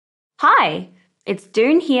Hi, it's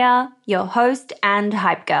Doone here, your host and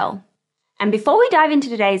hype girl. And before we dive into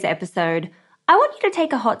today's episode, I want you to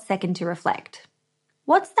take a hot second to reflect.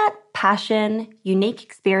 What's that passion, unique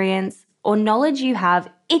experience, or knowledge you have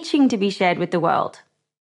itching to be shared with the world?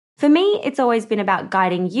 For me, it's always been about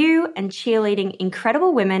guiding you and cheerleading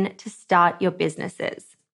incredible women to start your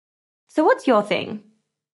businesses. So what's your thing?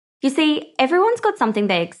 You see, everyone's got something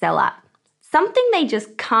they excel at, something they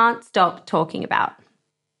just can't stop talking about.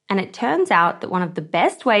 And it turns out that one of the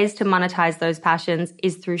best ways to monetize those passions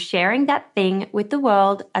is through sharing that thing with the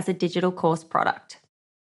world as a digital course product.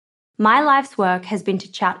 My life's work has been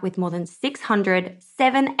to chat with more than 600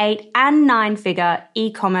 7, 8, and 9-figure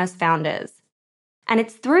e-commerce founders. And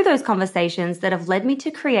it's through those conversations that have led me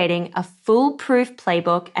to creating a foolproof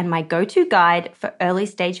playbook and my go-to guide for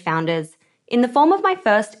early-stage founders in the form of my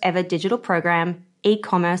first ever digital program,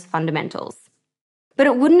 E-commerce Fundamentals. But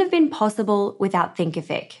it wouldn't have been possible without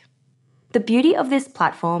Thinkific. The beauty of this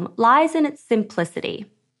platform lies in its simplicity.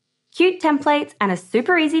 Cute templates and a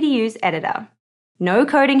super easy to use editor. No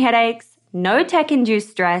coding headaches, no tech-induced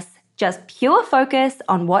stress, just pure focus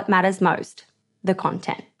on what matters most, the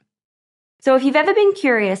content. So if you've ever been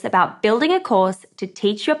curious about building a course to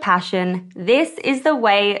teach your passion, this is the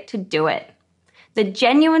way to do it. The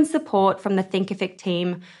genuine support from the Thinkific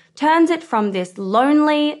team turns it from this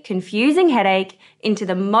lonely, confusing headache into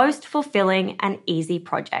the most fulfilling and easy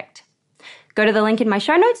project. Go to the link in my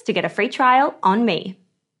show notes to get a free trial on me.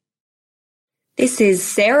 This is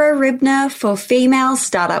Sarah Ribner for Female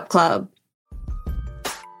Startup Club.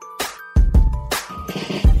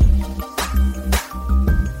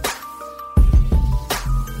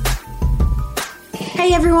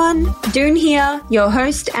 Hey everyone, Doone here, your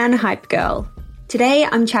host and hype girl. Today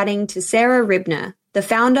I'm chatting to Sarah Ribner, the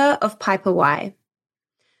founder of Piperwai.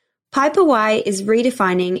 Piperwai is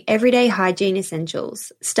redefining everyday hygiene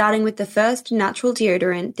essentials, starting with the first natural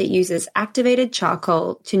deodorant that uses activated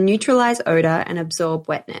charcoal to neutralize odor and absorb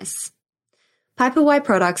wetness. Piperwai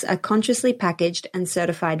products are consciously packaged and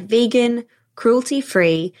certified vegan,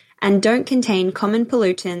 cruelty-free, and don't contain common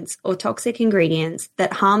pollutants or toxic ingredients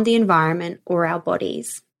that harm the environment or our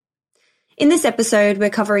bodies. In this episode, we're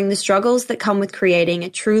covering the struggles that come with creating a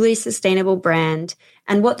truly sustainable brand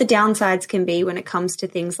and what the downsides can be when it comes to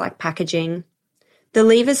things like packaging, the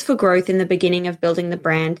levers for growth in the beginning of building the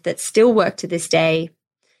brand that still work to this day,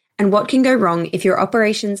 and what can go wrong if your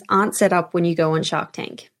operations aren't set up when you go on Shark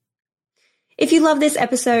Tank. If you love this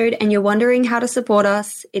episode and you're wondering how to support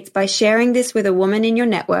us, it's by sharing this with a woman in your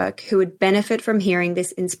network who would benefit from hearing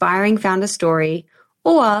this inspiring founder story,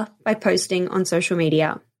 or by posting on social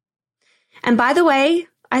media. And by the way,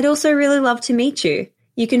 I'd also really love to meet you.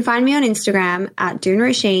 You can find me on Instagram at Doone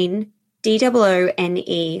DOONEROISIN,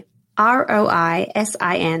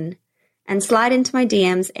 and slide into my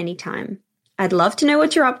DMs anytime. I'd love to know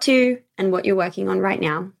what you're up to and what you're working on right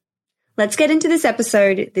now. Let's get into this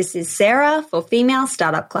episode. This is Sarah for Female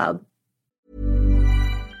Startup Club.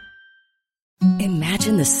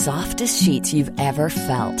 Imagine the softest sheets you've ever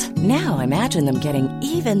felt. Now imagine them getting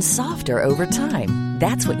even softer over time.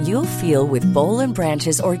 That's what you'll feel with Boll &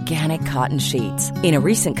 Branch's organic cotton sheets. In a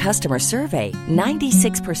recent customer survey,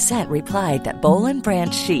 96% replied that Boll &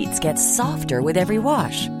 Branch sheets get softer with every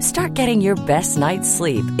wash. Start getting your best night's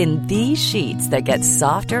sleep in these sheets that get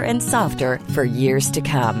softer and softer for years to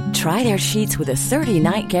come. Try their sheets with a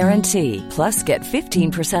 30-night guarantee. Plus, get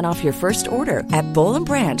 15% off your first order at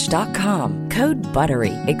bollandbranch.com. Code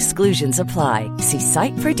BUTTERY. Exclusions apply. See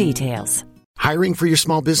site for details. Hiring for your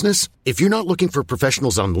small business? If you're not looking for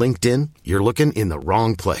professionals on LinkedIn, you're looking in the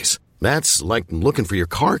wrong place. That's like looking for your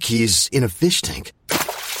car keys in a fish tank.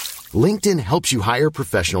 LinkedIn helps you hire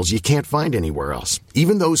professionals you can't find anywhere else,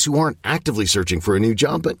 even those who aren't actively searching for a new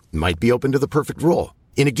job but might be open to the perfect role.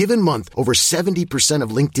 In a given month, over 70%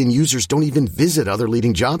 of LinkedIn users don't even visit other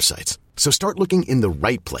leading job sites. So start looking in the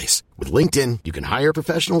right place. With LinkedIn, you can hire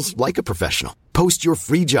professionals like a professional. Post your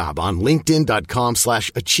free job on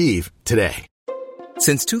linkedin.com/achieve today.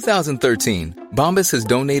 Since 2013, Bombas has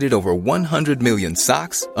donated over 100 million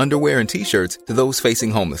socks, underwear, and T-shirts to those facing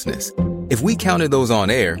homelessness. If we counted those on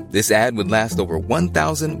air, this ad would last over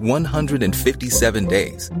 1,157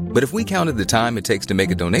 days. But if we counted the time it takes to make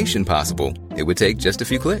a donation possible, it would take just a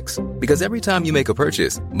few clicks. Because every time you make a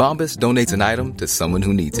purchase, Bombas donates an item to someone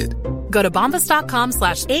who needs it. Go to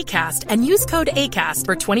bombas.com/ACAST and use code ACAST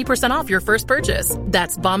for 20% off your first purchase.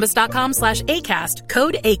 That's bombas.com/ACAST,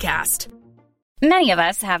 code ACAST. Many of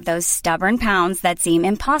us have those stubborn pounds that seem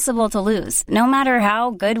impossible to lose, no matter how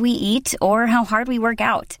good we eat or how hard we work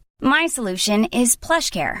out. My solution is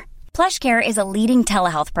PlushCare. PlushCare is a leading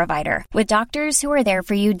telehealth provider with doctors who are there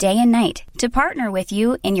for you day and night to partner with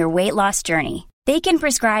you in your weight loss journey. They can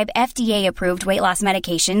prescribe FDA-approved weight loss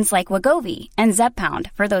medications like Wegovy and Zepbound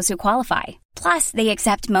for those who qualify. Plus, they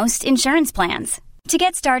accept most insurance plans. To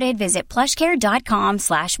get started, visit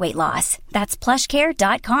plushcare.com/weightloss. That's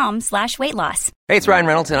plushcare.com/weightloss. Hey, it's Ryan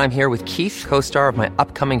Reynolds, and I'm here with Keith, co-star of my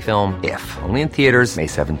upcoming film, If, only in theaters May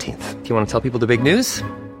 17th. Do you want to tell people the big news?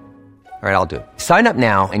 All right, I'll do it. Sign up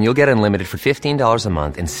now and you'll get unlimited for $15 a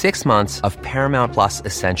month and 6 months of Paramount Plus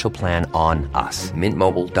Essential Plan on us.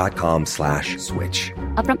 MintMobile.com/switch.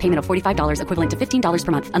 Upfront payment of $45 equivalent to $15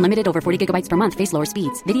 per month. Unlimited over 40 gigabytes per month. Face lower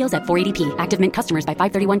speeds. Videos at 480p. Active Mint customers by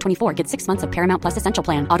 531.24 get 6 months of Paramount Plus Essential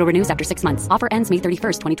Plan. Auto renews after 6 months. Offer ends May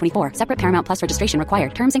 31st, 2024. Separate Paramount Plus registration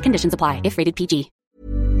required. Terms and conditions apply if rated PG.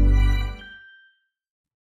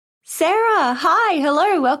 Sarah, hi,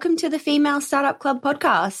 hello, welcome to the Female Startup Club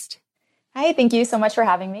podcast. Hi, thank you so much for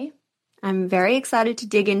having me. I'm very excited to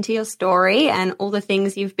dig into your story and all the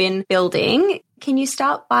things you've been building. Can you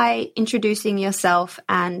start by introducing yourself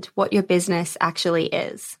and what your business actually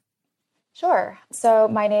is? Sure. So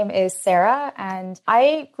my name is Sarah, and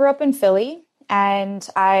I grew up in Philly, and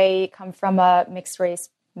I come from a mixed race,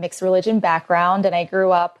 mixed religion background, and I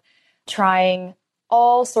grew up trying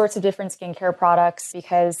all sorts of different skincare products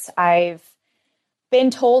because I've been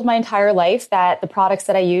told my entire life that the products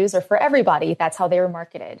that I use are for everybody. That's how they were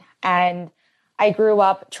marketed. And I grew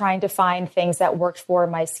up trying to find things that worked for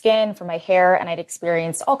my skin, for my hair, and I'd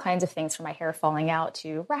experienced all kinds of things from my hair falling out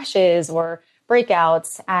to rashes or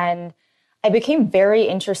breakouts. And I became very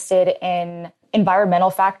interested in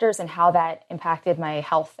environmental factors and how that impacted my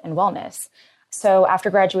health and wellness. So after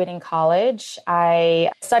graduating college,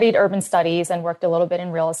 I studied urban studies and worked a little bit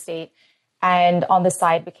in real estate. And on the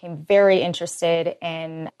side, became very interested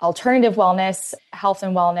in alternative wellness, health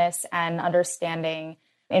and wellness, and understanding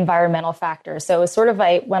environmental factors. So it was sort of,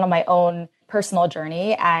 I went on my own personal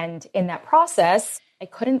journey. And in that process, I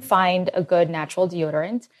couldn't find a good natural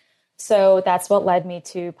deodorant. So that's what led me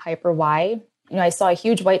to Piperwai. I saw a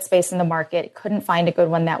huge white space in the market, couldn't find a good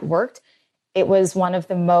one that worked. It was one of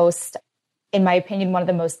the most, in my opinion, one of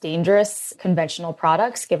the most dangerous conventional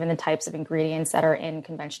products, given the types of ingredients that are in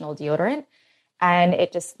conventional deodorant. And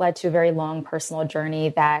it just led to a very long personal journey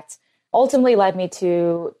that ultimately led me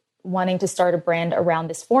to wanting to start a brand around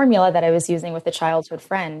this formula that I was using with a childhood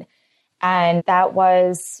friend. And that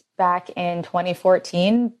was back in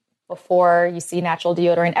 2014, before you see natural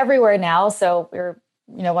deodorant everywhere now. So we're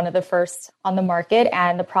one of the first on the market.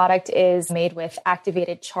 And the product is made with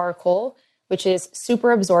activated charcoal, which is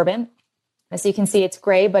super absorbent. As you can see, it's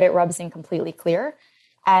gray, but it rubs in completely clear.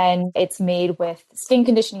 And it's made with skin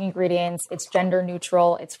conditioning ingredients. It's gender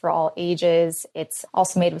neutral. It's for all ages. It's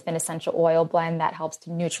also made with an essential oil blend that helps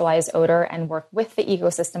to neutralize odor and work with the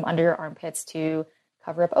ecosystem under your armpits to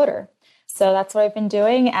cover up odor. So that's what I've been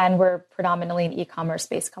doing. And we're predominantly an e-commerce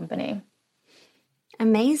based company.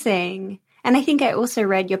 Amazing. And I think I also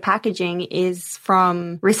read your packaging is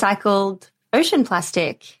from recycled ocean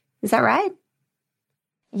plastic. Is that right?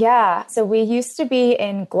 Yeah. So we used to be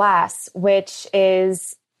in glass, which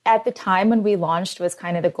is, at the time when we launched, was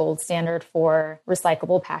kind of the gold standard for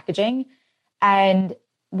recyclable packaging. And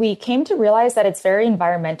we came to realize that it's very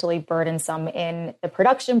environmentally burdensome in the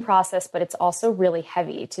production process, but it's also really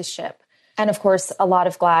heavy to ship. And of course, a lot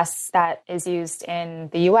of glass that is used in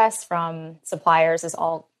the US from suppliers is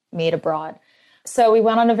all made abroad. So we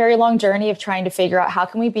went on a very long journey of trying to figure out how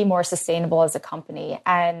can we be more sustainable as a company.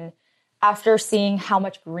 And after seeing how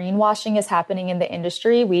much greenwashing is happening in the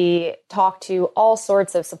industry, we talked to all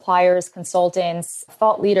sorts of suppliers, consultants,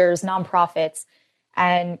 thought leaders, nonprofits,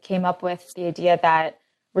 and came up with the idea that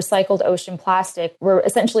recycled ocean plastic, we're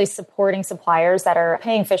essentially supporting suppliers that are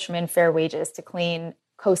paying fishermen fair wages to clean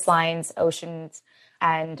coastlines, oceans,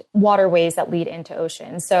 and waterways that lead into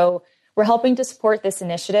oceans. So we're helping to support this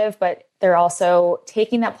initiative, but they're also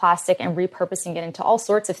taking that plastic and repurposing it into all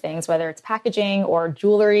sorts of things, whether it's packaging or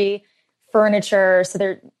jewelry, furniture. So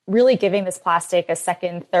they're really giving this plastic a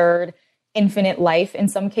second, third, infinite life in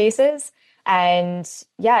some cases. And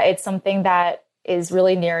yeah, it's something that is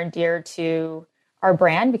really near and dear to our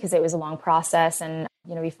brand because it was a long process. And,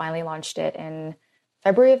 we finally launched it in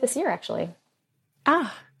February of this year, actually.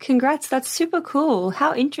 Ah, congrats. That's super cool.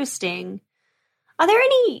 How interesting. Are there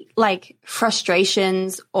any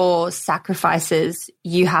frustrations or sacrifices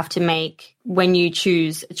you have to make when you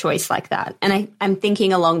choose a choice like that? And I'm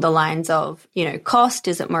thinking along the lines of, cost.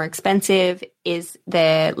 Is it more expensive? Is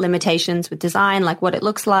there limitations with design, like what it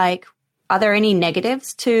looks like? Are there any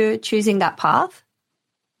negatives to choosing that path?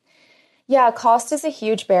 Yeah, cost is a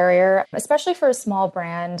huge barrier, especially for a small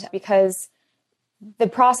brand, because the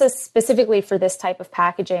process specifically for this type of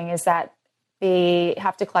packaging is that they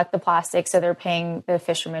have to collect the plastic. So they're paying the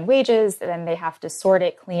fishermen wages, then they have to sort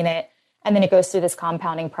it, clean it, and then it goes through this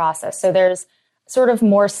compounding process. So there's sort of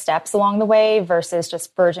more steps along the way versus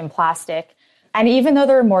just virgin plastic. And even though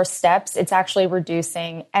there are more steps, it's actually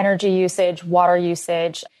reducing energy usage, water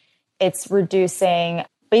usage. It's reducing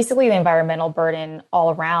basically the environmental burden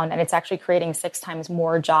all around. And it's actually creating 6 times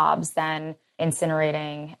more jobs than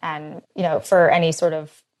incinerating and, for any sort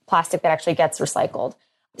of plastic that actually gets recycled.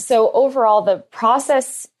 So overall, the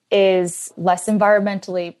process is less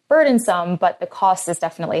environmentally burdensome, but the cost is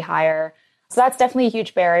definitely higher. So that's definitely a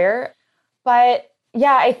huge barrier. But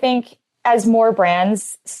yeah, I think as more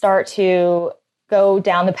brands start to go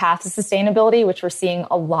down the path of sustainability, which we're seeing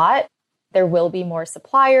a lot, there will be more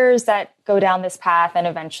suppliers that go down this path. And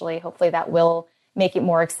eventually, hopefully that will make it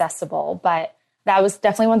more accessible. But that was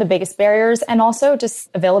definitely one of the biggest barriers. And also just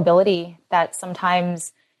availability, that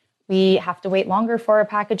sometimes we have to wait longer for our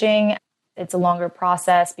packaging. It's a longer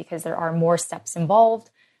process because there are more steps involved.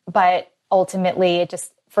 But ultimately,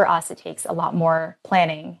 for us, it takes a lot more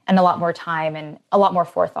planning and a lot more time and a lot more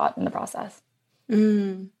forethought in the process.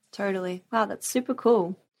 Totally. Wow, that's super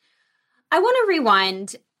cool. I want to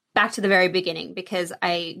rewind back to the very beginning because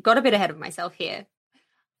I got a bit ahead of myself here.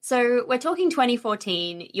 So we're talking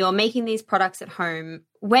 2014, you're making these products at home.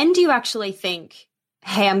 When do you actually think,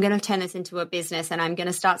 hey, I'm going to turn this into a business and I'm going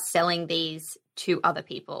to start selling these to other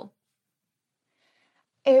people?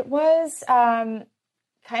 It was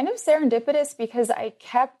kind of serendipitous because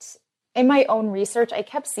in my own research, I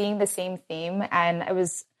kept seeing the same theme, and I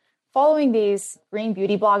was following these green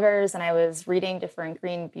beauty bloggers and I was reading different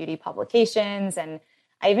green beauty publications. And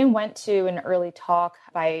I even went to an early talk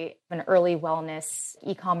by an early wellness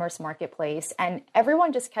e-commerce marketplace, and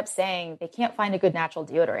everyone just kept saying they can't find a good natural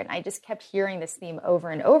deodorant. I just kept hearing this theme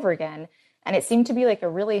over and over again. And it seemed to be like a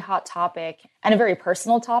really hot topic and a very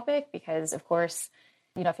personal topic because, of course,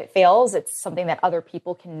 if it fails, it's something that other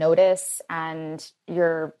people can notice. And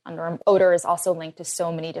your underarm odor is also linked to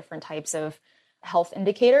so many different types of health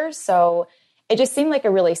indicators. So it just seemed like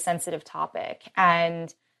a really sensitive topic.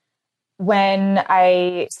 And when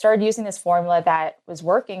I started using this formula that was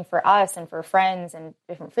working for us and for friends and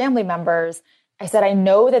different family members, I said, I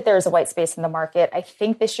know that there's a white space in the market. I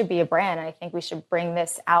think this should be a brand. And I think we should bring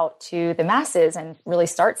this out to the masses and really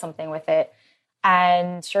start something with it.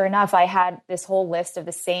 And sure enough, I had this whole list of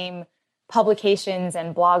the same publications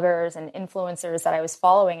and bloggers and influencers that I was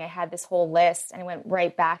following. I had this whole list and I went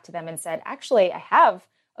right back to them and said, actually, I have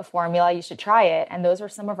a formula. You should try it. And those were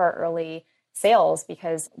some of our early sales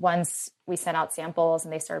because once we sent out samples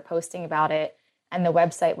and they started posting about it and the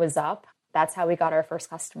website was up, that's how we got our first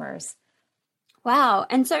customers. Wow.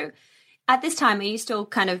 And so at this time, are you still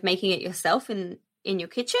kind of making it yourself in your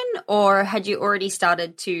kitchen, or had you already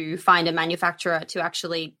started to find a manufacturer to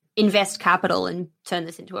actually invest capital and turn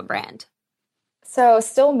this into a brand? So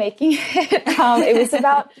still making it. It was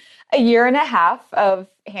about a year and a half of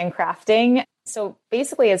handcrafting. So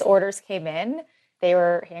basically as orders came in, they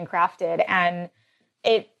were handcrafted, and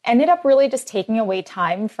it ended up really just taking away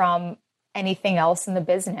time from anything else in the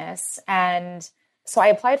business. And so I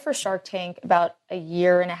applied for Shark Tank about a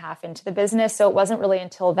year and a half into the business. So it wasn't really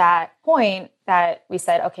until that point that we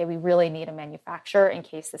said, okay, we really need a manufacturer in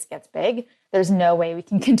case this gets big. There's no way we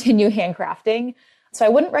can continue handcrafting. So I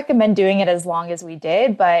wouldn't recommend doing it as long as we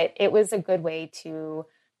did, but it was a good way to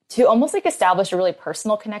almost like establish a really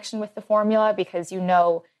personal connection with the formula because you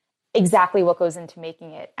know exactly what goes into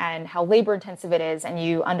making it and how labor intensive it is, and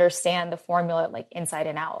you understand the formula like inside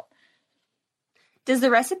and out. Does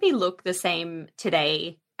the recipe look the same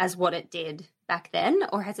today as what it did back then,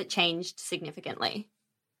 or has it changed significantly?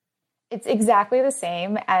 It's exactly the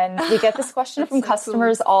same. And we get this question from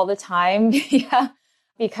customers all the time. Yeah,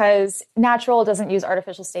 because natural doesn't use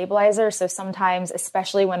artificial stabilizer. So sometimes,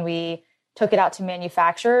 especially when we took it out to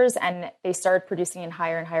manufacturers and they started producing in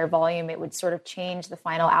higher and higher volume, it would sort of change the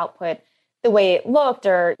final output, the way it looked,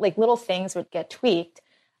 or like little things would get tweaked.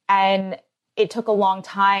 And it took a long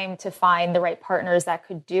time to find the right partners that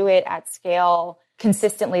could do it at scale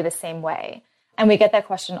consistently the same way. And we get that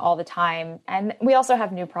question all the time. And we also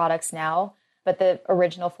have new products now, but the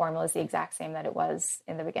original formula is the exact same that it was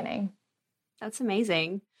in the beginning. That's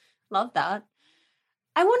amazing. Love that.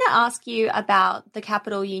 I want to ask you about the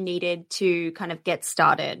capital you needed to kind of get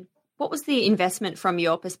started. What was the investment from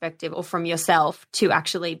your perspective or from yourself to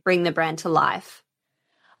actually bring the brand to life?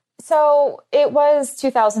 So it was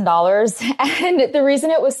 $2,000. And the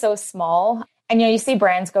reason it was so small, And, you see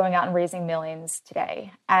brands going out and raising millions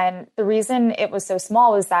today. And the reason it was so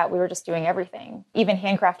small was that we were just doing everything, even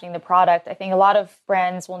handcrafting the product. I think a lot of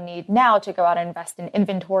brands will need now to go out and invest in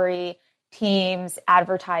inventory, teams,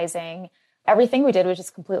 advertising. Everything we did was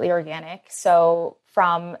just completely organic. So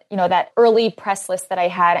from, that early press list that I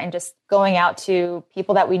had and just going out to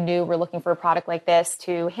people that we knew were looking for a product like this,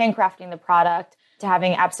 to handcrafting the product, to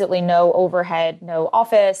having absolutely no overhead, no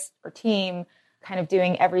office or team, kind of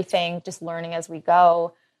doing everything, just learning as we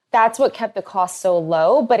go. That's what kept the cost so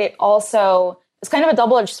low. But it also was kind of a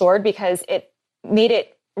double-edged sword because it made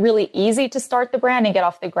it really easy to start the brand and get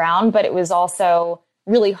off the ground. But it was also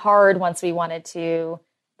really hard once we wanted to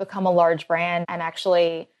become a large brand and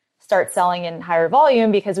actually start selling in higher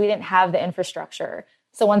volume because we didn't have the infrastructure.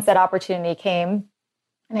 So once that opportunity came,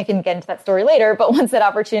 and I can get into that story later, but once that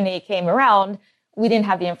opportunity came around, we didn't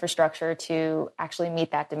have the infrastructure to actually meet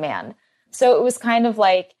that demand. So it was kind of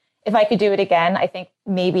like, if I could do it again, I think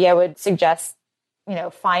maybe I would suggest,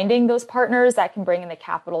 finding those partners that can bring in the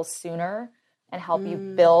capital sooner and help you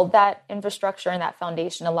build that infrastructure and that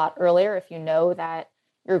foundation a lot earlier if you know that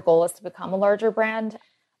your goal is to become a larger brand.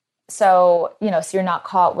 So, so you're not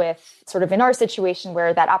caught with sort of in our situation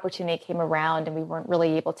where that opportunity came around and we weren't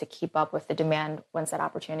really able to keep up with the demand once that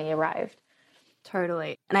opportunity arrived.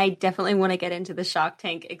 Totally. And I definitely want to get into the Shark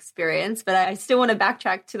Tank experience, but I still want to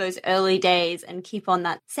backtrack to those early days and keep on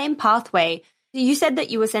that same pathway. You said that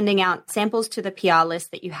you were sending out samples to the PR list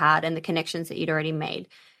that you had and the connections that you'd already made.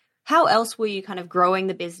 How else were you kind of growing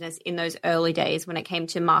the business in those early days when it came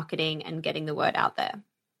to marketing and getting the word out there?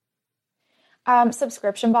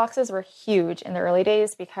 Subscription boxes were huge in the early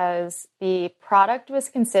days because the product was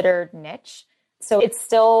considered niche. So it's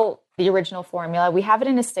still the original formula. We have it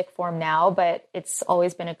in a stick form now, but it's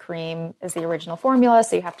always been a cream as the original formula.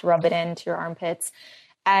 So you have to rub it into your armpits.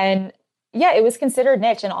 And yeah, it was considered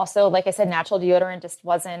niche. And also, like I said, natural deodorant just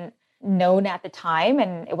wasn't known at the time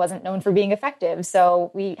and it wasn't known for being effective. So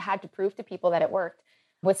we had to prove to people that it worked.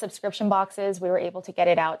 With subscription boxes, we were able to get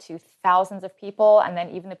it out to thousands of people. And then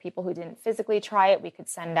even the people who didn't physically try it, we could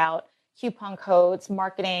send out coupon codes,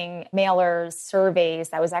 marketing, mailers, surveys.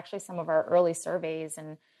 That was actually some of our early surveys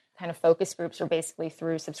and kind of focus groups were basically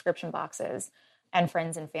through subscription boxes and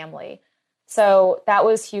friends and family. So that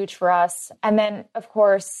was huge for us. And then, of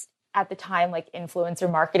course, at the time, like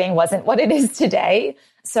influencer marketing wasn't what it is today.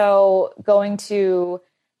 So going to,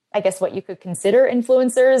 I guess, what you could consider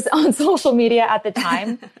influencers on social media at the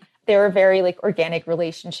time, they were very like organic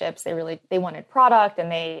relationships. They wanted product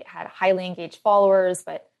and they had highly engaged followers,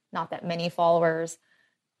 but not that many followers.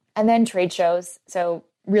 And then trade shows. So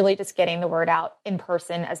really just getting the word out in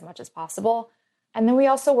person as much as possible. And then we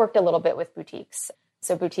also worked a little bit with boutiques.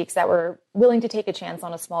 So boutiques that were willing to take a chance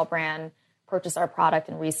on a small brand, purchase our product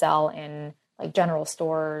and resell in like general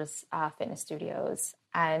stores, fitness studios,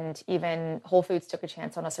 and even Whole Foods took a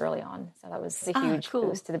chance on us early on. So that was a huge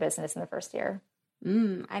boost to the business in the first year.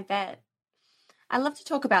 I bet. I love to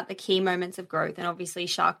talk about the key moments of growth, and obviously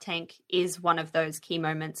Shark Tank is one of those key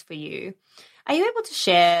moments for you. Are you able to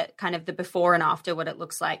share kind of the before and after, what it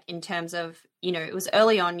looks like in terms of, it was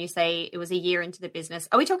early on, you say it was a year into the business.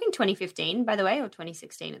 Are we talking 2015, by the way, or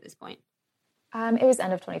 2016 at this point? It was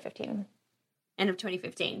end of 2015. End of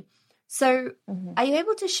 2015. So are you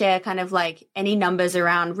able to share kind of like any numbers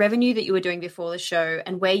around revenue that you were doing before the show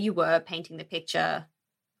and where you were painting the picture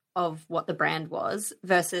of what the brand was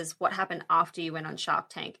versus what happened after you went on Shark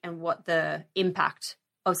Tank and what the impact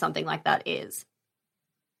of something like that is?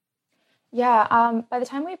 Yeah, by the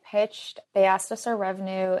time we pitched, they asked us our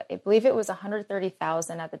revenue. I believe it was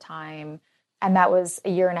 $130,000 at the time, and that was a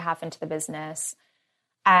year and a half into the business.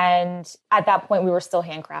 And at that point, we were still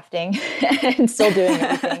handcrafting and still doing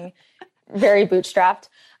everything very bootstrapped.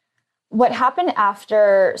 What happened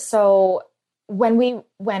after, so when we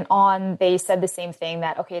went on, they said the same thing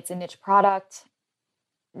that, okay, it's a niche product.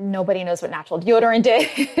 Nobody knows what natural deodorant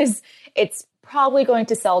is. It's probably going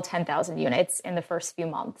to sell 10,000 units in the first few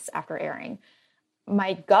months after airing.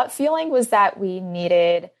 My gut feeling was that we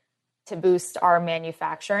needed to boost our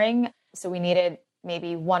manufacturing. So we needed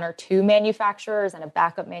maybe one or two manufacturers and a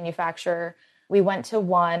backup manufacturer. We went to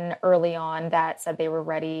one early on that said they were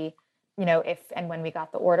ready, if and when we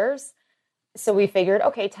got the orders. So we figured,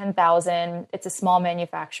 okay, 10,000, it's a small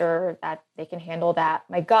manufacturer that they can handle that.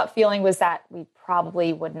 My gut feeling was that we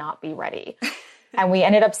probably would not be ready. And we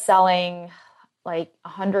ended up selling like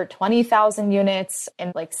 120,000 units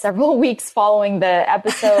in like several weeks following the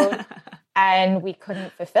episode and we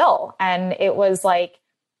couldn't fulfill. And it was like,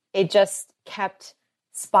 it just kept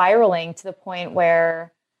spiraling to the point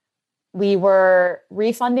where we were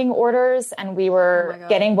refunding orders and we were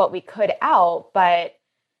getting what we could out, but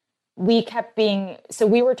we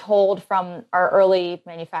were told from our early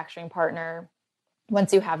manufacturing partner,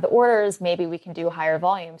 once you have the orders, maybe we can do higher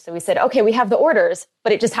volume. So we said, okay, we have the orders,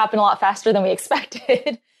 but it just happened a lot faster than we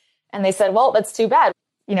expected. And they said, well, that's too bad.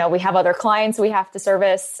 We have other clients we have to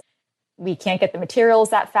service. We can't get the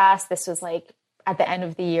materials that fast. This was like at the end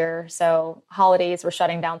of the year. So holidays were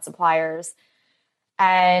shutting down suppliers.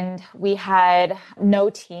 And we had no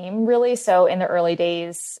team really. So in the early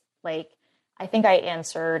days, like I think I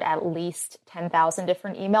answered at least 10,000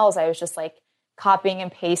 different emails. I was just like copying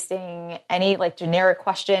and pasting any like generic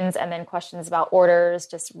questions and then questions about orders,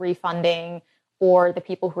 just refunding, or the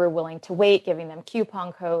people who were willing to wait, giving them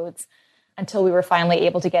coupon codes until we were finally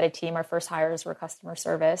able to get a team. Our first hires were customer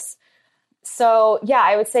service. So yeah,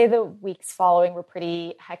 I would say the weeks following were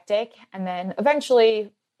pretty hectic. And then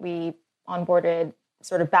eventually we onboarded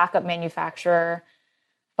sort of backup manufacturer.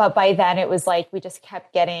 But by then it was like we just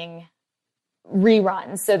kept getting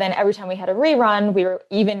reruns. So then every time we had a rerun, we were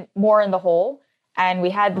even more in the hole. And we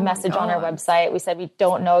had the message on our website. We said, we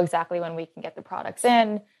don't know exactly when we can get the products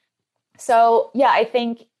in. So yeah, I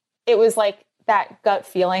think it was like that gut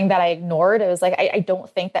feeling that I ignored. It was like, I don't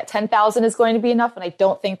think that 10,000 is going to be enough. And I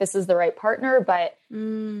don't think this is the right partner. But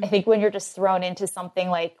I think when you're just thrown into something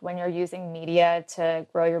like when you're using media to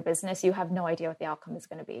grow your business, you have no idea what the outcome is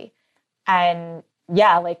going to be. And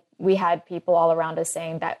yeah, like we had people all around us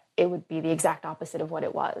saying that it would be the exact opposite of what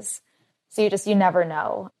it was. So you never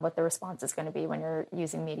know what the response is going to be when you're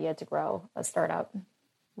using media to grow a startup.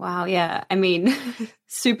 Wow. Yeah. I mean,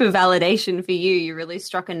 super validation for you. You really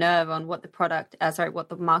struck a nerve on what what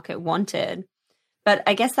the market wanted. But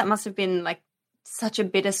I guess that must have been like such a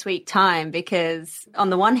bittersweet time, because on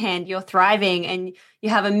the one hand, you're thriving and you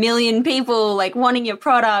have 1 million people like wanting your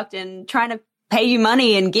product and trying to pay you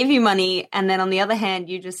money and give you money. And then on the other hand,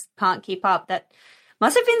 you just can't keep up. That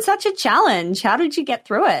must have been such a challenge. How did you get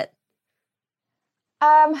through it?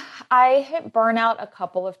 I hit burnout a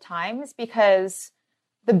couple of times because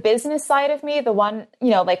the business side of me, the one,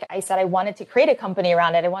 like I said, I wanted to create a company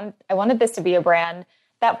around it. I wanted this to be a brand.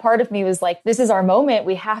 That part of me was like, this is our moment.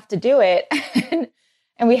 We have to do it.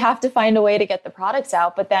 And we have to find a way to get the products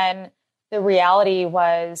out. But then the reality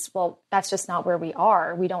was, well, that's just not where we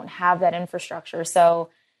are. We don't have that infrastructure. So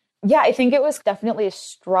yeah, I think it was definitely a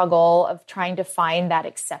struggle of trying to find that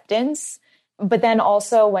acceptance. But then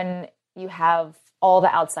also when you have all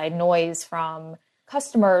the outside noise from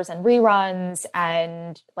customers and reruns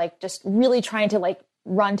and like just really trying to like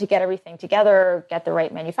run to get everything together, get the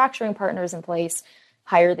right manufacturing partners in place,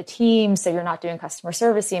 hire the team so you're not doing customer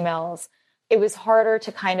service emails. It was harder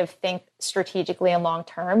to kind of think strategically and long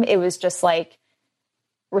term. It was just like,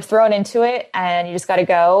 we're thrown into it and you just got to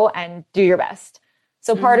go and do your best.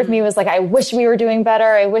 So part of me was like, I wish we were doing better.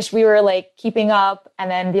 I wish we were like keeping up. And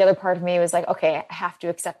then the other part of me was like, okay, I have to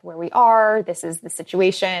accept where we are. This is the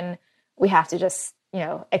situation. We have to just,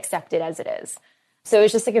 accept it as it is. So it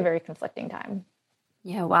was just like a very conflicting time.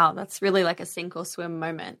 Yeah. Wow. That's really like a sink or swim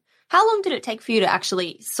moment. How long did it take for you to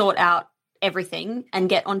actually sort out everything and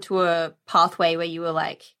get onto a pathway where you were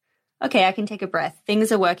like, okay, I can take a breath.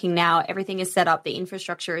 Things are working now. Everything is set up. The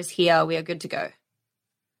infrastructure is here. We are good to go.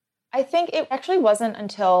 I think it actually wasn't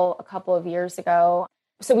until a couple of years ago.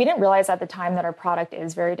 So we didn't realize at the time that our product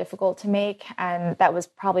is very difficult to make. And that was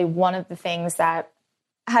probably one of the things that,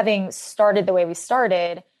 having started the way we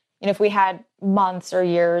started, if we had months or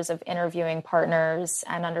years of interviewing partners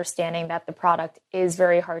and understanding that the product is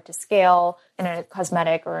very hard to scale in a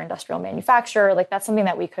cosmetic or industrial manufacturer, like that's something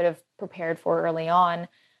that we could have prepared for early on.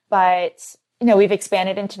 But, we've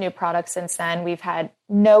expanded into new products since then. We've had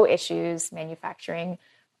no issues manufacturing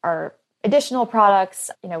our additional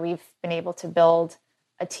products. We've been able to build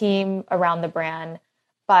a team around the brand,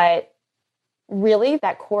 but really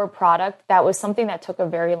that core product, that was something that took a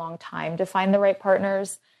very long time to find the right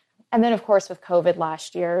partners. And then of course with COVID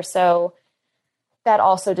last year, so that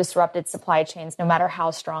also disrupted supply chains, no matter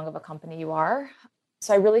how strong of a company you are.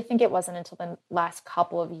 So I really think it wasn't until the last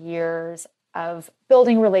couple of years of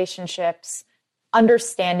building relationships,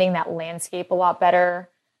 understanding that landscape a lot better,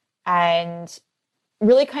 and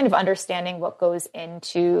really kind of understanding what goes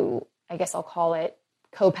into, I guess I'll call it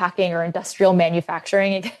co-packing or industrial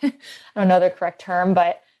manufacturing. I don't know the correct term,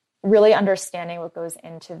 but really understanding what goes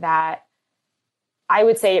into that. I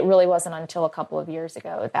would say it really wasn't until a couple of years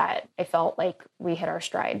ago that I felt like we hit our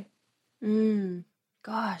stride.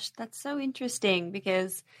 Gosh, that's so interesting,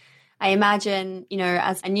 because I imagine,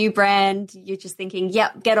 as a new brand, you're just thinking,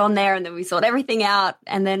 yep, get on there. And then we sort everything out.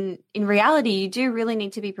 And then in reality, you do really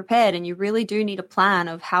need to be prepared, and you really do need a plan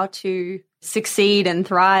of how to succeed and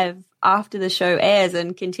thrive after the show airs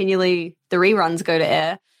and continually the reruns go to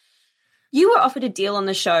air. You were offered a deal on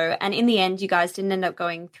the show, and in the end, you guys didn't end up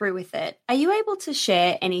going through with it. Are you able to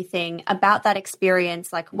share anything about that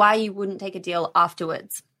experience, like why you wouldn't take a deal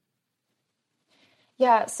afterwards?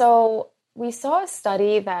 Yeah, so we saw a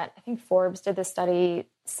study that I think Forbes did this study.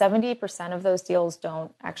 70% of those deals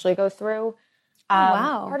don't actually go through.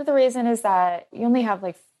 Wow. Part of the reason is that you only have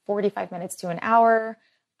like 45 minutes to an hour.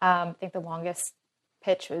 I think the longest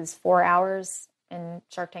pitch was 4 hours in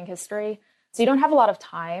Shark Tank history. So you don't have a lot of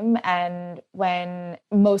time, and when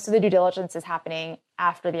most of the due diligence is happening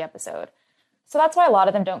after the episode. So that's why a lot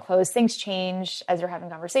of them don't close. Things change as you're having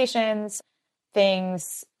conversations.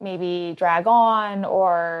 Things maybe drag on,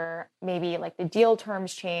 or maybe like the deal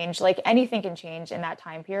terms change. Like anything can change in that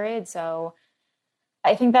time period. So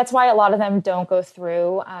I think that's why a lot of them don't go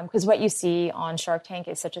through, because what you see on Shark Tank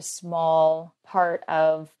is such a small part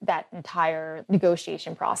of that entire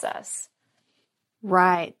negotiation process.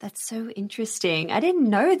 Right. That's so interesting. I didn't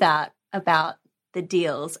know that about the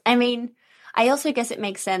deals. I mean, I also guess it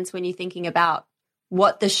makes sense when you're thinking about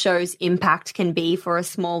what the show's impact can be for a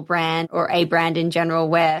small brand or a brand in general,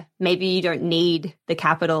 where maybe you don't need the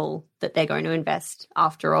capital that they're going to invest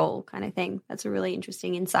after all, kind of thing. That's a really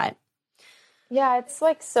interesting insight. Yeah, it's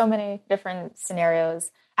like so many different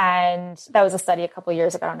scenarios. And that was a study a couple of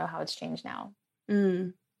years ago. I don't know how it's changed now.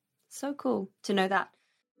 So cool to know that.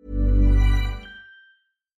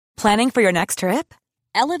 Planning for your next trip?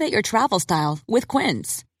 Elevate your travel style with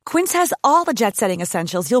Quince. Quince has all the jet-setting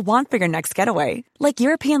essentials you'll want for your next getaway, like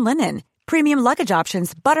European linen, premium luggage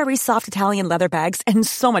options, buttery soft Italian leather bags, and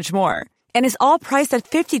so much more. And is all priced at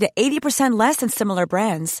 50 to 80% less than similar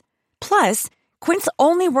brands. Plus, Quince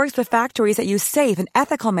only works with factories that use safe and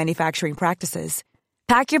ethical manufacturing practices.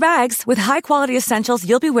 Pack your bags with high-quality essentials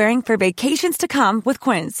you'll be wearing for vacations to come with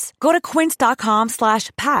Quince. Go to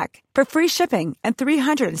quince.com/pack for free shipping and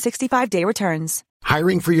 365-day returns.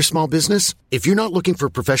 Hiring for your small business? If you're not looking for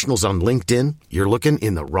professionals on LinkedIn, you're looking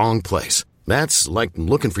in the wrong place. That's like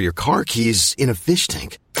looking for your car keys in a fish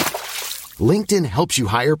tank. LinkedIn helps you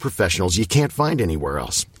hire professionals you can't find anywhere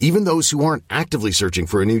else, even those who aren't actively searching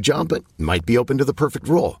for a new job but might be open to the perfect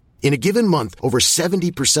role. In a given month, over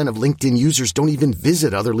 70% of LinkedIn users don't even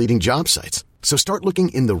visit other leading job sites. So start looking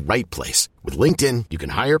in the right place. With LinkedIn, you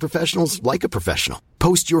can hire professionals like a professional.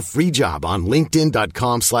 Post your free job on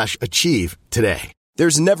linkedin.com/achieve today.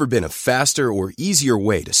 There's never been a faster or easier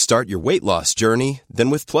way to start your weight loss journey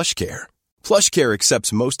than with PlushCare. PlushCare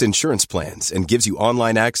accepts most insurance plans and gives you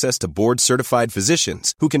online access to board-certified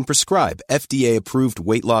physicians who can prescribe FDA-approved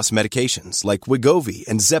weight loss medications like Wegovy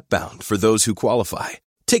and Zepbound for those who qualify.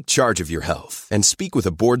 Take charge of your health and speak with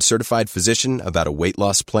a board-certified physician about a weight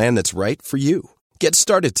loss plan that's right for you. Get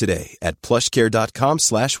started today at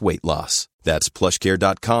plushcare.com/weight loss. That's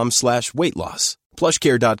plushcare.com/weight loss.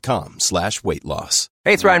 plushcare.com/weight loss.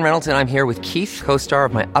 Hey, it's Ryan Reynolds, and I'm here with Keith, co-star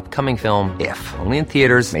of my upcoming film, If, only in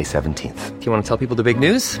theaters May 17th. Do you want to tell people the big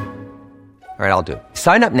news? All right, I'll do it.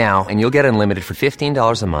 Sign up now and you'll get unlimited for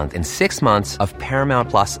 $15 a month and 6 months of Paramount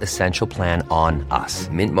Plus Essential Plan on us.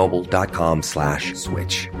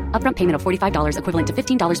 MintMobile.com/switch. Upfront payment of $45 equivalent to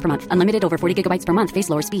 $15 per month. Unlimited over 40 gigabytes per month. Face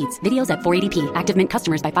lower speeds. Videos at 480p. Active Mint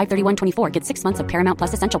customers by 531.24 get 6 months of Paramount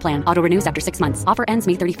Plus Essential Plan. Auto renews after 6 months. Offer ends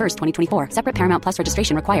May 31st, 2024. Separate Paramount Plus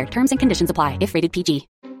registration required. Terms and conditions apply if rated PG.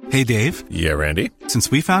 Hey, Dave. Yeah, Randy.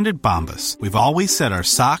 Since we founded Bombas, we've always said our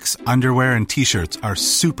socks, underwear, and T-shirts are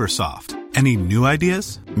super soft. Any new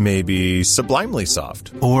ideas? Maybe sublimely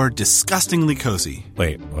soft. Or disgustingly cozy.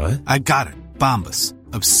 Wait, what? I got it. Bombas.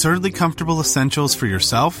 Absurdly comfortable essentials for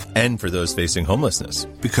yourself and for those facing homelessness.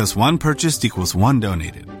 Because one purchased equals one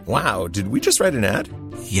donated. Wow, did we just write an ad?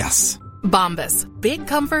 Yes. Bombas. Big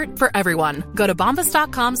comfort for everyone. Go to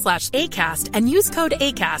bombas.com/ACAST and use code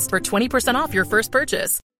ACAST for 20% off your first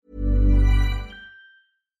purchase.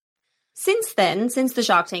 Since then, since the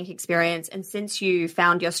Shark Tank experience and since you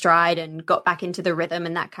found your stride and got back into the rhythm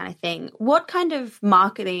and that kind of thing, what kind of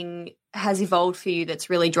marketing has evolved for you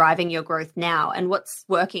that's really driving your growth now, and what's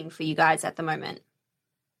working for you guys at the moment?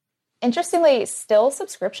 Interestingly, still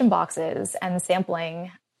subscription boxes and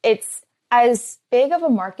sampling. It's as big of a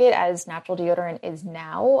market as natural deodorant is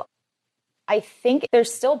now. I think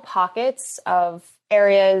there's still pockets of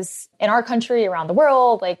areas in our country, around the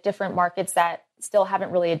world, like different markets that still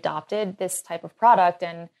haven't really adopted this type of product.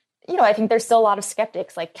 And, you know, I think there's still a lot of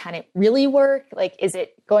skeptics, like, can it really work? Like, is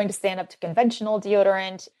it going to stand up to conventional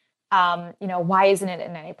deodorant? You know, why isn't it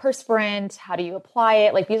an antiperspirant? How do you apply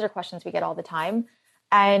it? Like, these are questions we get all the time.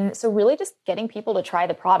 And so really just getting people to try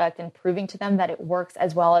the product and proving to them that it works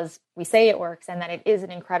as well as we say it works and that it is an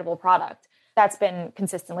incredible product. That's been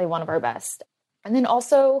consistently one of our best. And then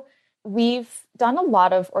also we've done a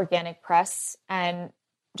lot of organic press, and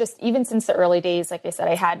just even since the early days, like I said,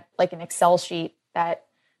 I had like an Excel sheet that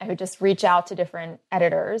I would just reach out to different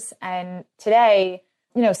editors. And today,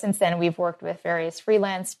 since then, we've worked with various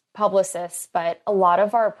freelance publicists, but a lot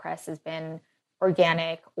of our press has been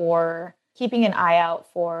organic or keeping an eye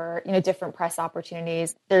out for, different press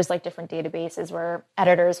opportunities. There's like different databases where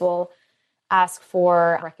editors will ask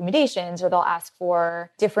for recommendations, or they'll ask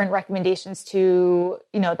for different recommendations to,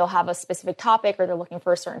 they'll have a specific topic, or they're looking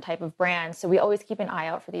for a certain type of brand. So we always keep an eye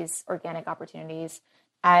out for these organic opportunities.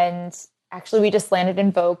 And actually, we just landed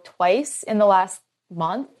in Vogue twice in the last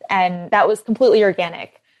month, and that was completely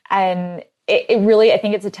organic. And it really, I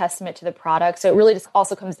think it's a testament to the product. So it really just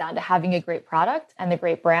also comes down to having a great product and the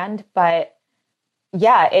great brand. But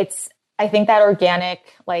yeah, I think that organic,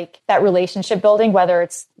 like that relationship building, whether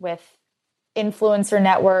it's with influencer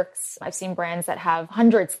networks. I've seen brands that have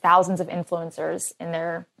hundreds, thousands of influencers in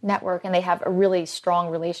their network, and they have a really strong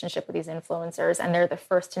relationship with these influencers, and they're the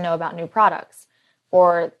first to know about new products.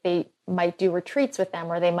 Or they might do retreats with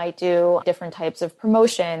them, or they might do different types of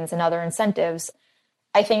promotions and other incentives.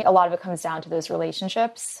 I think a lot of it comes down to those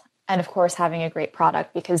relationships, and of course, having a great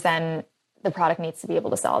product, because then the product needs to be able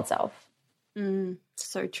to sell itself.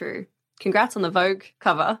 So true. Congrats on the Vogue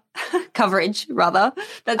coverage, rather.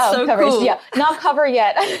 That's so coverage, cool. Yeah, not cover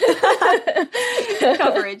yet.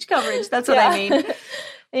 coverage. That's what I mean.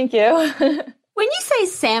 Thank you. When you say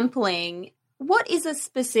sampling, what is a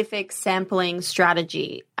specific sampling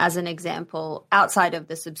strategy, as an example, outside of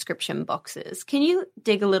the subscription boxes? Can you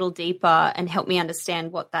dig a little deeper and help me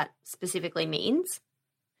understand what that specifically means?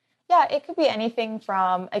 Yeah, it could be anything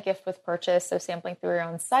from a gift with purchase, so sampling through your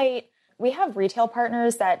own site. We have retail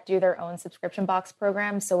partners that do their own subscription box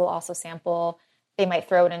programs, so we'll also sample. They might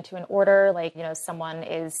throw it into an order, like, someone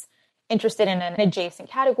is interested in an adjacent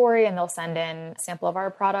category and they'll send in a sample of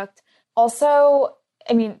our product. Also,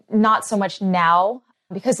 not so much now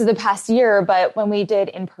because of the past year, but when we did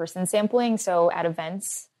in-person sampling, so at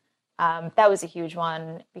events, that was a huge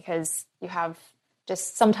one, because you have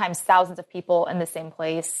just sometimes thousands of people in the same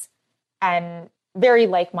place and very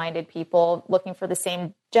like-minded people looking for the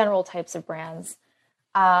same general types of brands.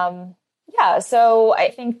 So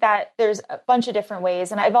I think that there's a bunch of different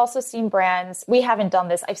ways. And I've also seen brands, we haven't done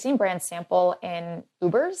this, I've seen brands sample in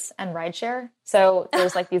Ubers and rideshare. So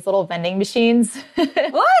there's like these little vending machines. What?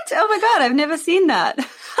 Oh my God, I've never seen that.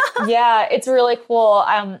 Yeah, it's really cool.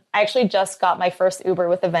 I actually just got my first Uber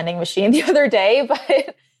with a vending machine the other day,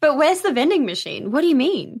 But where's the vending machine? What do you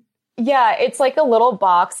mean? Yeah, it's like a little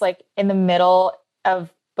box like in the middle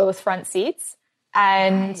of both front seats.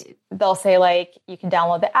 And they'll say, like, you can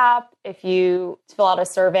download the app. If you fill out a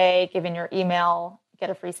survey, give in your email, get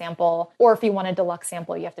a free sample. Or if you want a deluxe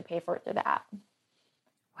sample, you have to pay for it through the app.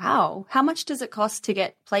 Wow. How much does it cost to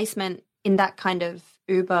get placement in that kind of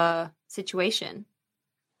Uber situation?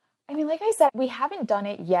 Like I said, we haven't done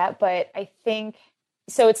it yet, but I think,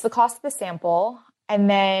 so it's the cost of the sample. And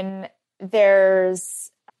then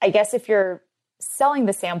there's, I guess if you're selling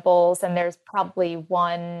the samples, and there's probably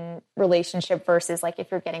one relationship versus like if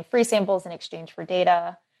you're getting free samples in exchange for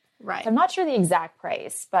data. Right. So I'm not sure the exact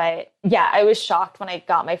price, but yeah, I was shocked when I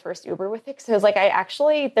got my first Uber with it. So I was like,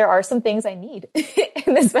 there are some things I need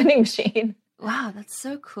in this vending machine. Wow, that's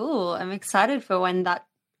so cool. I'm excited for when that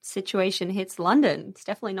situation hits London. It's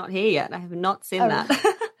definitely not here yet. I have not seen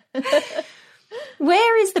that.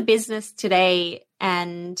 Where is the business today,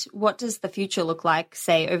 and what does the future look like,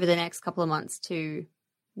 say, over the next couple of months to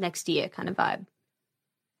next year kind of vibe?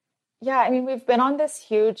 Yeah, we've been on this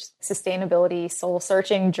huge sustainability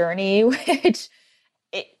soul-searching journey, which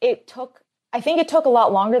it took a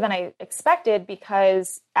lot longer than I expected,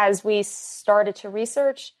 because as we started to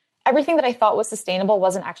research, everything that I thought was sustainable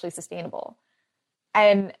wasn't actually sustainable.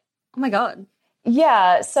 And oh my God.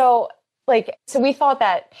 Yeah, so we thought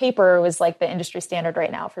that paper was like the industry standard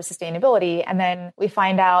right now for sustainability. And then we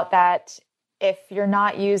find out that if you're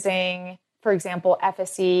not using, for example,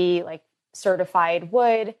 FSC, like certified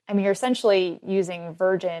wood, you're essentially using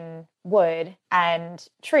virgin wood and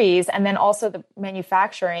trees. And then also the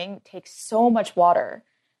manufacturing takes so much water.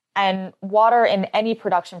 And water in any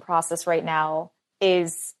production process right now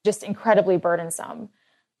is just incredibly burdensome.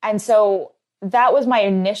 And so that was my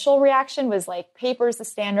initial reaction, was like, paper is the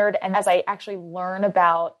standard. And as I actually learn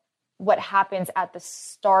about what happens at the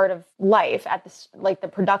start of life, at the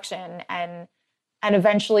production, and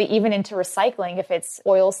eventually even into recycling, if it's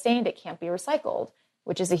oil stained, it can't be recycled,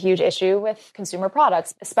 which is a huge issue with consumer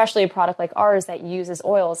products, especially a product like ours that uses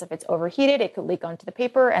oils. If it's overheated, it could leak onto the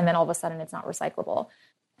paper, and then all of a sudden it's not recyclable.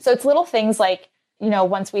 So it's little things like,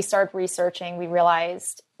 once we started researching, we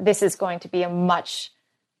realized this is going to be a much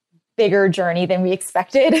bigger journey than we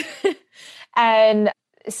expected. And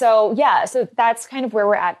So that's kind of where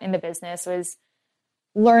we're at in the business, was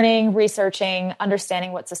learning, researching,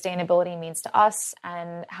 understanding what sustainability means to us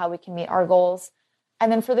and how we can meet our goals.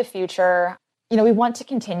 And then for the future, we want to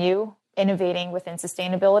continue innovating within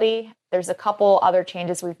sustainability. There's a couple other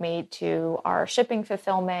changes we've made to our shipping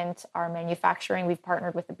fulfillment, our manufacturing. We've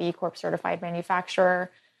partnered with a B Corp certified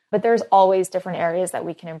manufacturer, but there's always different areas that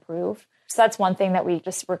we can improve. So that's one thing that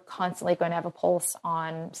we're constantly going to have a pulse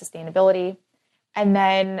on sustainability. And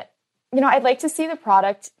then, I'd like to see the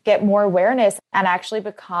product get more awareness and actually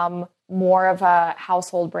become more of a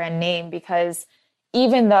household brand name, because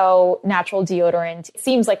even though natural deodorant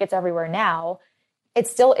seems like it's everywhere now, it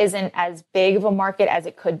still isn't as big of a market as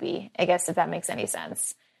it could be, I guess, if that makes any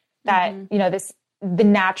sense. That, the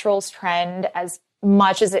naturals trend, as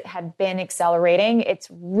much as it had been accelerating, it's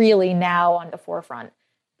really now on the forefront.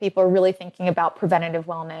 People are really thinking about preventative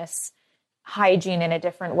wellness, hygiene in a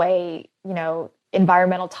different way,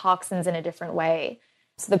 environmental toxins in a different way.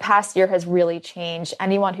 So the past year has really changed.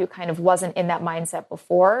 Anyone who kind of wasn't in that mindset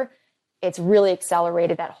before, it's really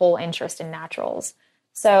accelerated that whole interest in naturals.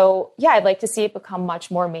 So yeah, I'd like to see it become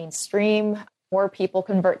much more mainstream, more people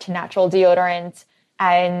convert to natural deodorant,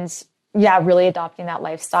 and really adopting that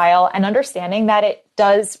lifestyle and understanding that it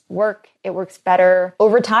does work. It works better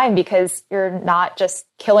over time because you're not just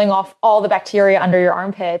killing off all the bacteria under your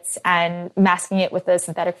armpits and masking it with a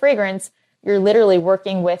synthetic fragrance. You're literally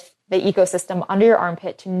working with the ecosystem under your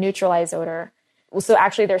armpit to neutralize odor. So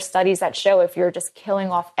actually there's studies that show if you're just killing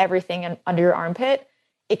off everything under your armpit,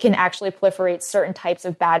 it can actually proliferate certain types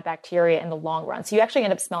of bad bacteria in the long run. So you actually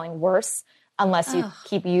end up smelling worse unless you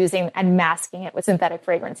keep using and masking it with synthetic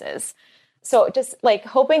fragrances. So just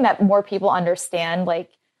hoping that more people understand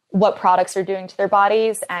what products are doing to their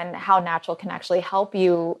bodies and how natural can actually help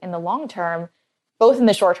you in the long term, both in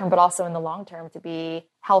the short term, but also in the long term, to be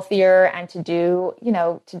healthier and to do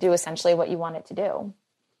essentially what you want it to do.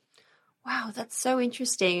 Wow, that's so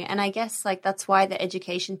interesting. And I guess that's why the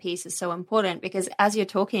education piece is so important, because as you're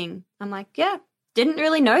talking, I'm didn't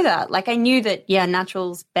really know that. I knew that,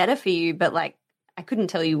 natural's better for you, but I couldn't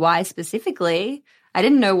tell you why specifically. I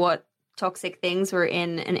didn't know what toxic things were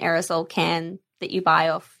in an aerosol can that you buy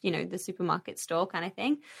off, the supermarket store kind of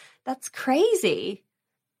thing. That's crazy.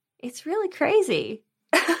 It's really crazy.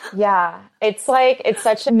 Yeah. It's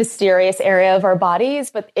such a mysterious area of our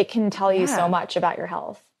bodies, but it can tell you so much about your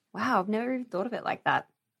health. Wow. I've never even thought of it like that.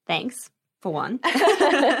 Thanks, for one.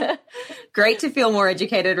 Great to feel more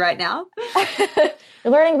educated right now.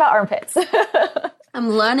 You're learning about armpits. I'm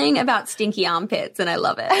learning about stinky armpits and I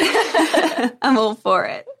love it. I'm all for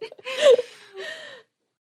it.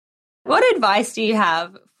 What advice do you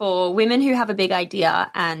have for women who have a big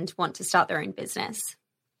idea and want to start their own business?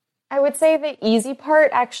 I would say the easy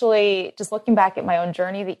part, actually, just looking back at my own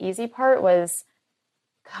journey, the easy part was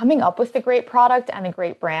coming up with the great product and a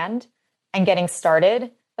great brand and getting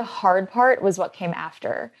started. The hard part was what came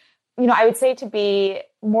after. I would say to be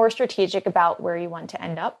more strategic about where you want to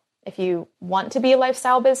end up. If you want to be a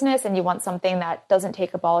lifestyle business and you want something that doesn't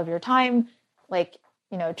take up all of your time,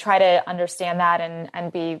 try to understand that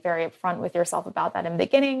and be very upfront with yourself about that in the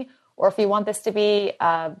beginning. Or if you want this to be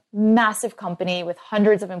a massive company with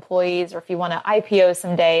hundreds of employees, or if you want to IPO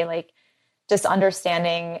someday, just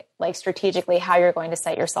understanding strategically how you're going to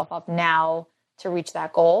set yourself up now to reach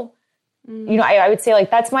that goal. I would say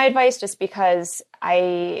that's my advice, just because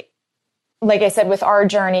like I said, with our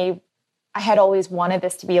journey, I had always wanted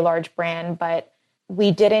this to be a large brand, but we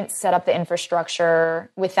didn't set up the infrastructure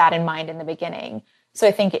with that in mind in the beginning. So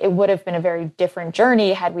I think it would have been a very different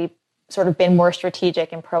journey had we sort of been more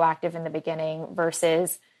strategic and proactive in the beginning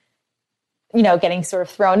versus, getting sort of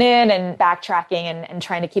thrown in and backtracking and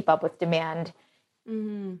trying to keep up with demand.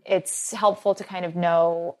 Mm-hmm. It's helpful to kind of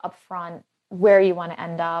know upfront where you want to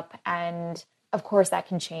end up. And of course that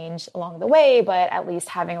can change along the way, but at least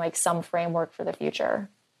having some framework for the future.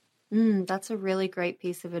 That's a really great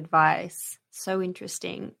piece of advice. So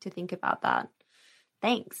interesting to think about that.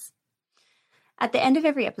 Thanks. At the end of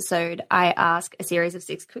every episode, I ask a series of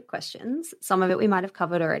 6 quick questions. Some of it we might have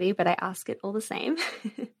covered already, but I ask it all the same.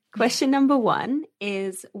 Question number 1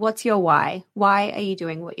 is, what's your why? Why are you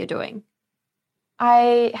doing what you're doing?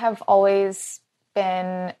 I have always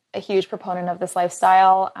been a huge proponent of this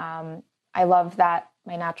lifestyle. I love that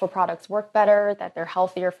my natural products work better, that they're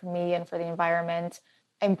healthier for me and for the environment.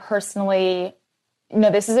 I'm personally,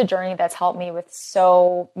 this is a journey that's helped me with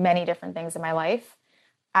so many different things in my life.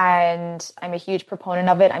 And I'm a huge proponent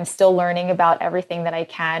of it. I'm still learning about everything that I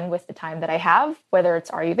can with the time that I have, whether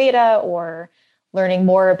it's Ayurveda or learning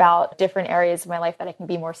more about different areas of my life that I can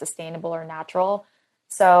be more sustainable or natural.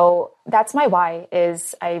 So that's my why,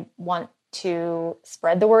 is I want to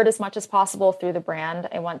spread the word as much as possible through the brand.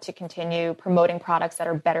 I want to continue promoting products that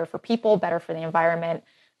are better for people, better for the environment,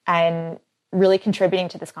 and really contributing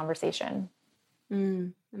to this conversation.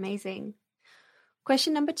 Amazing.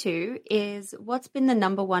 Question number 2 is, what's been the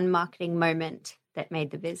number one marketing moment that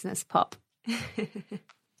made the business pop?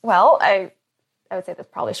 Well, I would say that's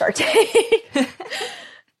probably Shark Tank.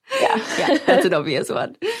 Yeah, that's an obvious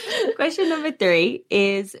one. Question number 3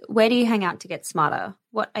 is, where do you hang out to get smarter?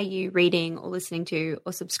 What are you reading or listening to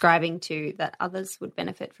or subscribing to that others would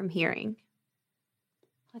benefit from hearing?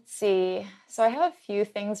 Let's see. So I have a few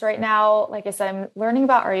things right now. Like I said, I'm learning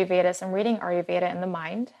about Ayurveda. So I'm reading Ayurveda in the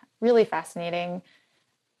Mind. Really fascinating.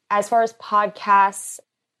 As far as podcasts,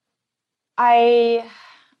 I've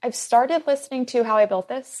started listening to How I Built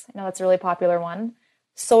This. I know that's a really popular one.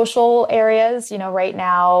 Social areas, right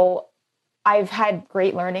now, I've had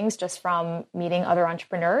great learnings just from meeting other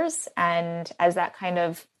entrepreneurs. And as that kind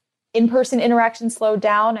of in-person interaction slowed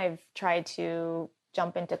down, I've tried to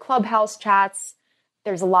jump into Clubhouse chats.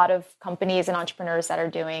 There's a lot of companies and entrepreneurs that are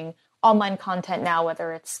doing online content now,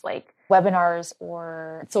 whether it's like webinars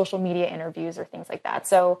or social media interviews or things like that.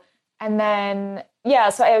 So I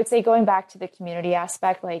would say going back to the community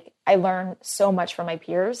aspect, like I learn so much from my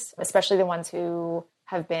peers, especially the ones who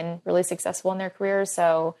have been really successful in their careers.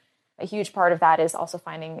 So a huge part of that is also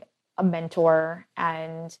finding a mentor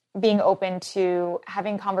and being open to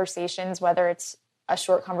having conversations, whether it's a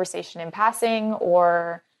short conversation in passing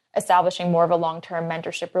or establishing more of a long-term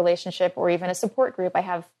mentorship relationship or even a support group. I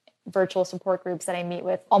have virtual support groups that I meet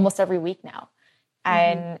with almost every week now.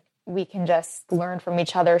 And we can just learn from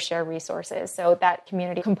each other, share resources. So that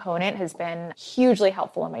community component has been hugely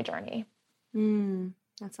helpful in my journey.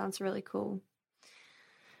 That sounds really cool.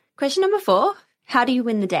 Question number 4, how do you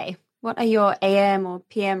win the day? What are your AM or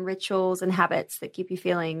PM rituals and habits that keep you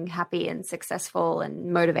feeling happy and successful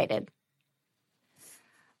and motivated?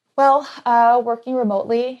 Well, working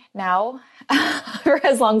remotely now for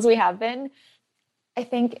as long as we have been, I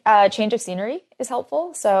think a change of scenery is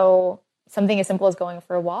helpful. So something as simple as going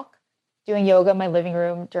for a walk, doing yoga in my living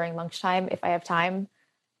room during lunchtime if I have time,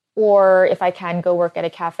 or if I can go work at a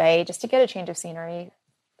cafe just to get a change of scenery.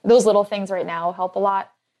 Those little things right now help a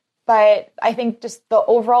lot. But I think just the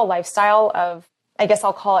overall lifestyle of, I guess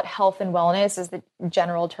I'll call it health and wellness is the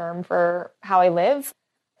general term for how I live.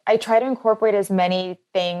 I try to incorporate as many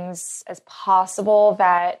things as possible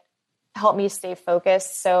that help me stay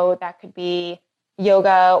focused. So that could be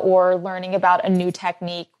yoga or learning about a new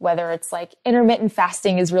technique, whether it's like intermittent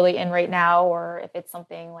fasting is really in right now, or if it's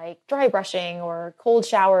something like dry brushing or cold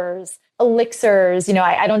showers, elixirs.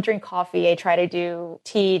 I don't drink coffee. I try to do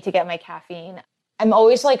tea to get my caffeine. I'm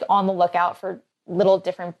always like on the lookout for little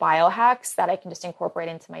different biohacks that I can just incorporate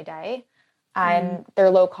into my day. And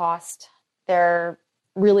they're low cost. They're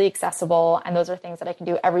really accessible. And those are things that I can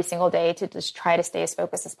do every single day to just try to stay as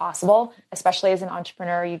focused as possible. Especially as an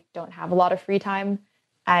entrepreneur, you don't have a lot of free time.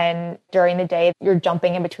 And during the day, you're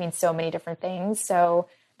jumping in between so many different things. So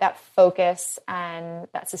that focus and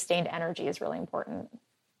that sustained energy is really important.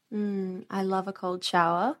 I love a cold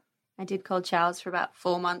shower. I did cold showers for about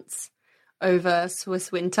 4 months over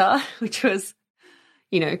Swiss winter, which was,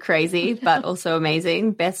 crazy, but also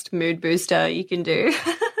amazing. Best mood booster you can do.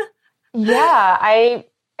 Yeah, I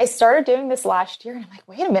started doing this last year and I'm like,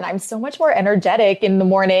 wait a minute, I'm so much more energetic in the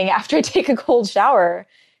morning after I take a cold shower.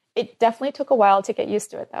 It definitely took a while to get used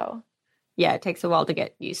to it though. Yeah, it takes a while to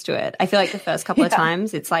get used to it. I feel like the first couple of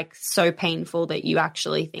times it's like so painful that you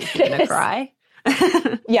actually think you're going to cry.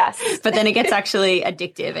 Yes. But then it gets actually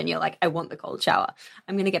addictive and you're like, I want the cold shower.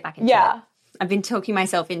 I'm going to get back into it. I've been talking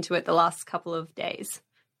myself into it the last couple of days.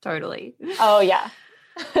 Totally. Oh, yeah.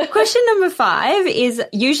 Question number 5 is,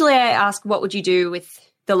 usually I ask, what would you do with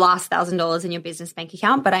the last $1,000 in your business bank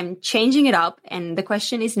account? But I'm changing it up. And the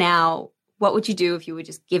question is now, what would you do if you were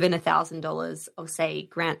just given $1,000 of, say,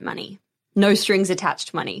 grant money? No strings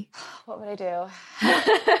attached money. What would I do?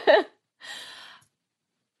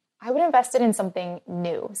 I would invest it in something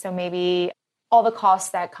new. So maybe all the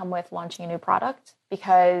costs that come with launching a new product,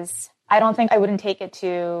 because I don't think I wouldn't take it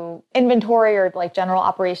to inventory or like general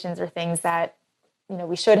operations or things that,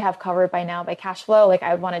 we should have covered by now by cash flow. Like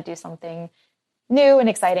I would want to do something new and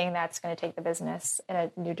exciting that's going to take the business in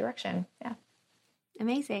a new direction. Yeah.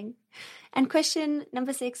 Amazing. And question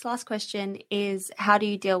number 6, last question, is, how do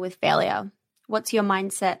you deal with failure? What's your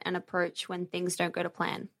mindset and approach when things don't go to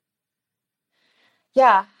plan?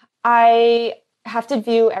 Yeah, I have to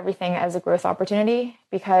view everything as a growth opportunity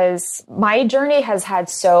because my journey has had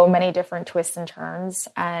so many different twists and turns,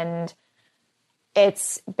 and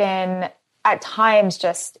it's been at times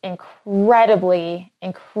just incredibly,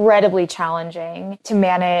 incredibly challenging to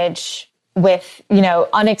manage with,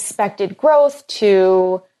 unexpected growth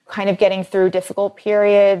to kind of getting through difficult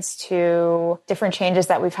periods to different changes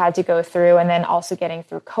that we've had to go through. And then also getting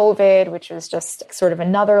through COVID, which was just sort of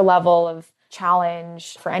another level of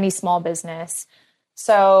challenge for any small business.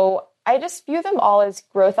 So I just view them all as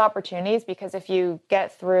growth opportunities, because if you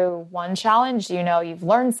get through one challenge, you've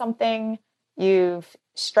learned something, you've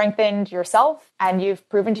strengthened yourself, and you've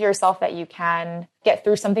proven to yourself that you can get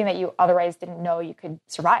through something that you otherwise didn't know you could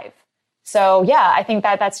survive. So yeah, I think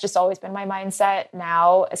that that's just always been my mindset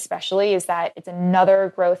now, especially, is that it's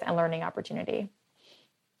another growth and learning opportunity.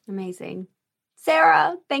 Amazing.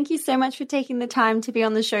 Sarah, thank you so much for taking the time to be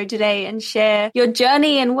on the show today and share your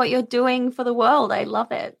journey and what you're doing for the world. I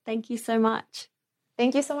love it. Thank you so much.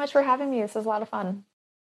 Thank you so much for having me. This was a lot of fun.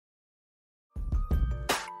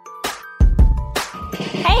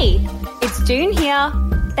 Hey, it's June here.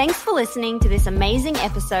 Thanks for listening to this amazing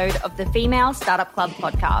episode of the Female Startup Club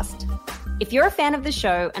podcast. If you're a fan of the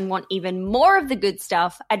show and want even more of the good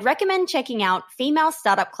stuff, I'd recommend checking out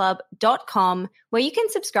femalestartupclub.com, where you can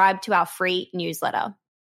subscribe to our free newsletter.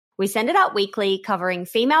 We send it out weekly, covering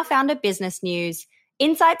female founder business news,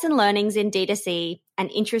 insights and learnings in D2C, and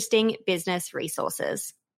interesting business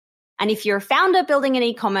resources. And if you're a founder building an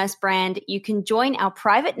e-commerce brand, you can join our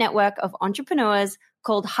private network of entrepreneurs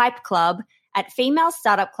called Hype Club at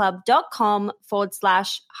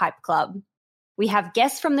femalestartupclub.com/Hype Club. We have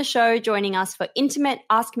guests from the show joining us for intimate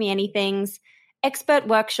Ask Me Anythings, expert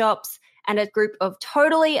workshops, and a group of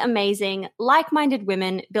totally amazing, like-minded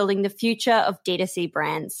women building the future of D2C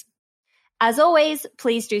brands. As always,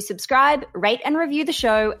 please do subscribe, rate and review the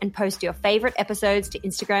show, and post your favorite episodes to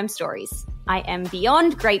Instagram stories. I am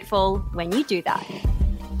beyond grateful when you do that.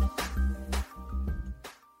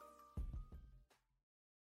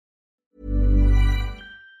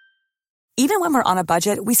 Even when we're on a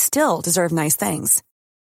budget, we still deserve nice things.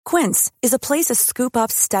 Quince is a place to scoop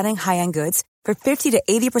up stunning high-end goods for 50 to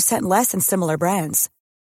 80% less than similar brands.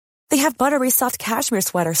 They have buttery soft cashmere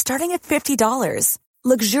sweaters starting at $50,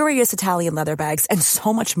 luxurious Italian leather bags, and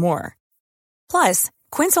so much more. Plus,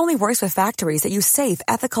 Quince only works with factories that use safe,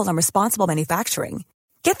 ethical, and responsible manufacturing.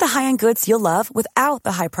 Get the high-end goods you'll love without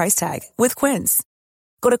the high price tag with Quince.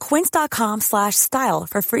 Go to quince.com/style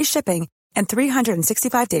for free shipping and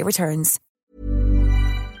 365-day returns.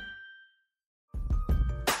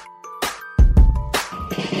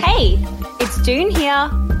 Hey, it's June here.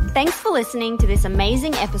 Thanks for listening to this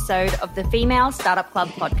amazing episode of the Female Startup Club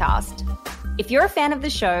podcast. If you're a fan of the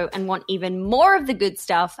show and want even more of the good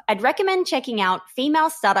stuff, I'd recommend checking out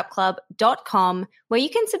femalestartupclub.com, where you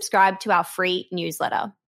can subscribe to our free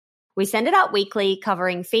newsletter. We send it out weekly,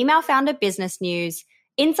 covering female founder business news,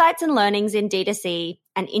 insights and learnings in D2C,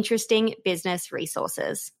 and interesting business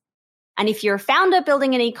resources. And if you're a founder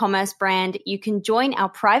building an e-commerce brand, you can join our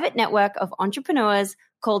private network of entrepreneurs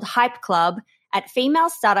called Hype Club at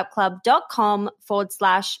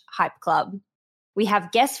femalestartupclub.com/Hype Club. We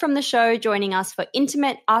have guests from the show joining us for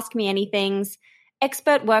intimate Ask Me Anythings,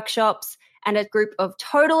 expert workshops, and a group of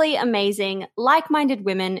totally amazing, like-minded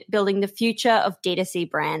women building the future of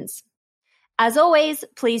D2C brands. As always,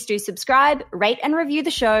 please do subscribe, rate and review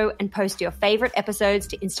the show, and post your favorite episodes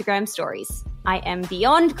to Instagram stories. I am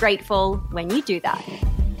beyond grateful when you do that.